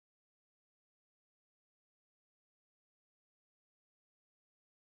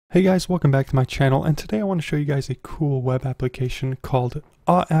Hey guys, welcome back to my channel, and today I want to show you guys a cool web application called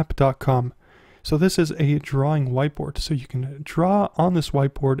app.com. So this is a drawing whiteboard, so you can draw on this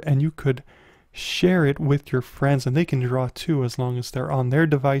whiteboard and you could share it with your friends, and they can draw too as long as they're on their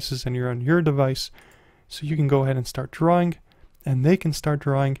devices and you're on your device. So you can go ahead and start drawing and they can start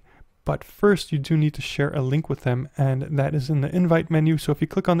drawing, but first you do need to share a link with them, and that is in the invite menu. So if you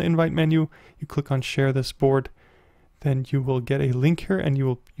click on the invite menu, you click on share this board, then you will get a link here, and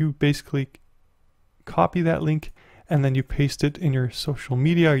you basically copy that link and then you paste it in your social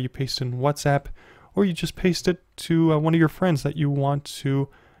media, or you paste it in WhatsApp, or you just paste it to one of your friends that you want to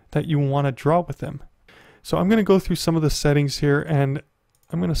draw with them. So I'm going to go through some of the settings here, and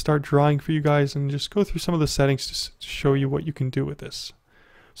I'm going to start drawing for you guys and just go through some of the settings to show you what you can do with this.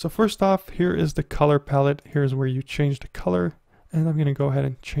 So first off, here is the color palette. Here's where you change the color, and I'm going to go ahead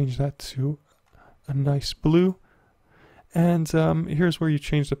and change that to a nice blue. And here's where you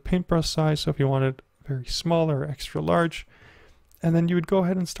change the paintbrush size, so if you want it very small or extra large. And then you would go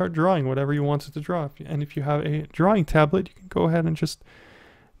ahead and start drawing whatever you wanted to draw. And if you have a drawing tablet, you can go ahead and just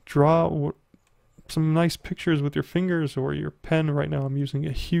draw some nice pictures with your fingers or your pen. Right now I'm using a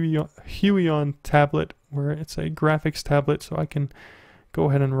Huion tablet, where it's a graphics tablet, so I can go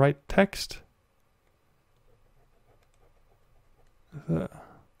ahead and write text.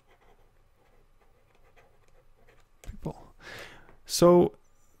 So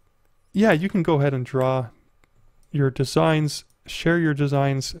yeah, you can go ahead and draw your designs, share your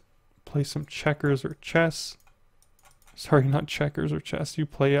designs, play some checkers or chess. Sorry, not checkers or chess. You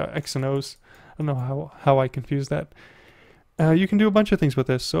play X and O's. I don't know how I confuse that. You can do a bunch of things with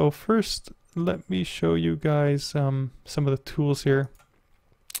this. So first, let me show you guys some of the tools here.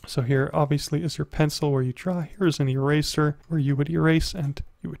 So here obviously is your pencil where you draw. Here's an eraser where you would erase, and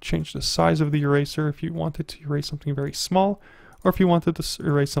you would change the size of the eraser if you wanted to erase something very small. Or if you wanted to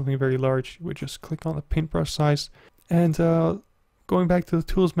erase something very large, you would just click on the paintbrush size. And going back to the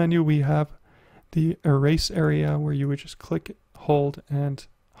tools menu, we have the erase area where you would just click, hold, and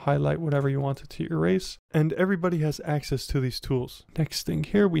highlight whatever you wanted to erase. And everybody has access to these tools. Next thing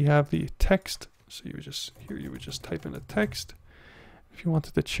here, we have the text. So you would just type in a text. If you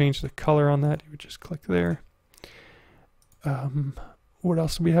wanted to change the color on that, you would just click there. What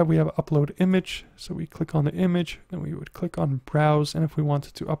else do we have? We have upload image. So we click on the image, then we would click on browse. And if we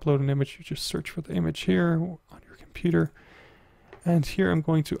wanted to upload an image, you just search for the image here on your computer. And here I'm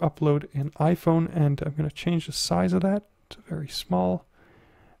going to upload an iPhone, and I'm going to change the size of that to very small.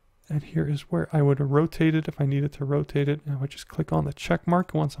 And here is where I would rotate it if I needed to rotate it. And I would just click on the check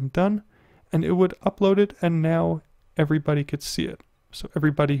mark once I'm done, and it would upload it, and now everybody could see it. So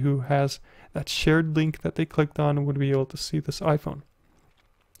everybody who has that shared link that they clicked on would be able to see this iPhone.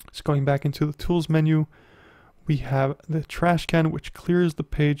 So going back into the tools menu, we have the trash can, which clears the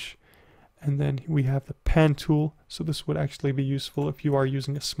page, and then we have the pan tool. So this would actually be useful if you are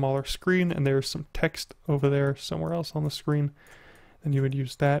using a smaller screen and there's some text over there somewhere else on the screen, then you would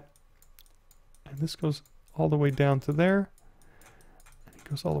use that. And this goes all the way down to there, and it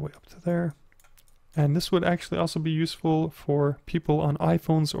goes all the way up to there. And this would actually also be useful for people on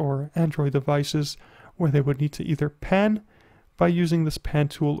iPhones or Android devices, where they would need to either pan by using this pan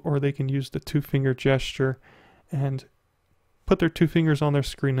tool, or they can use the two-finger gesture and put their two fingers on their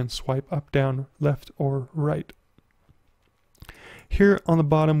screen and swipe up, down, left, or right. Here on the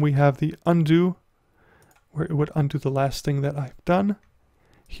bottom we have the undo, where it would undo the last thing that I've done.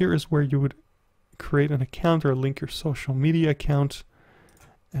 Here is where you would create an account or link your social media account.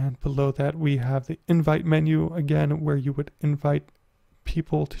 And below that we have the invite menu again, where you would invite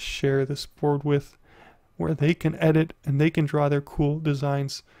people to share this board with, where they can edit and they can draw their cool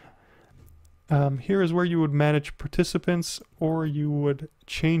designs. Here is where you would manage participants, or you would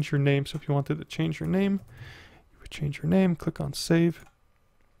change your name. So if you wanted to change your name, you would change your name, click on save.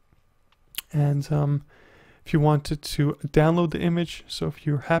 And if you wanted to download the image, so if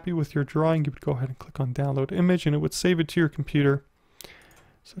you're happy with your drawing, you would go ahead and click on download image, and it would save it to your computer.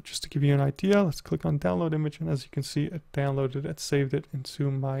 So just to give you an idea, let's click on download image, and as you can see, it downloaded it, saved it into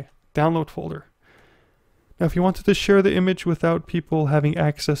my download folder. Now if you wanted to share the image without people having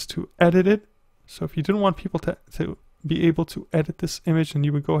access to edit it, so if you didn't want people to be able to edit this image, then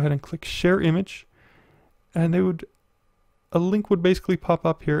you would go ahead and click share image, and a link would basically pop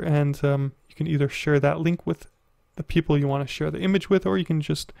up here, and you can either share that link with the people you want to share the image with, or you can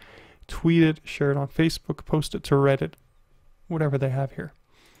just tweet it, share it on Facebook, post it to Reddit, whatever they have here.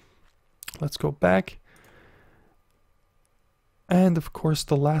 Let's go back. And of course,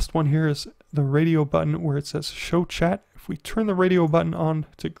 the last one here is the radio button, where it says show chat. If we turn the radio button on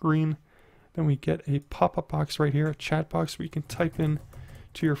to green, then we get a pop-up box right here, a chat box where you can type in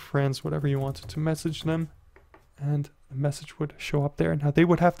to your friends, whatever you wanted to message them, and the message would show up there. Now they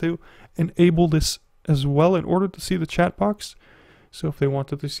would have to enable this as well in order to see the chat box. So if they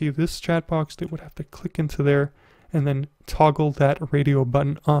wanted to see this chat box, they would have to click into there and then toggle that radio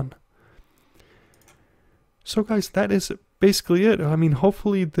button on. So guys, that is basically it. I mean,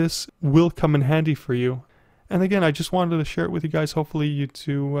 hopefully this will come in handy for you. And again, I just wanted to share it with you guys. Hopefully you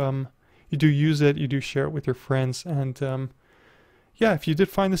do use it, you do share it with your friends. And yeah, if you did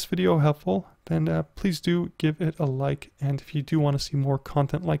find this video helpful, then please do give it a like. And if you do want to see more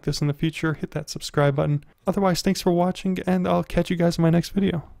content like this in the future, hit that subscribe button. Otherwise, thanks for watching, and I'll catch you guys in my next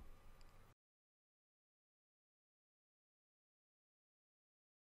video.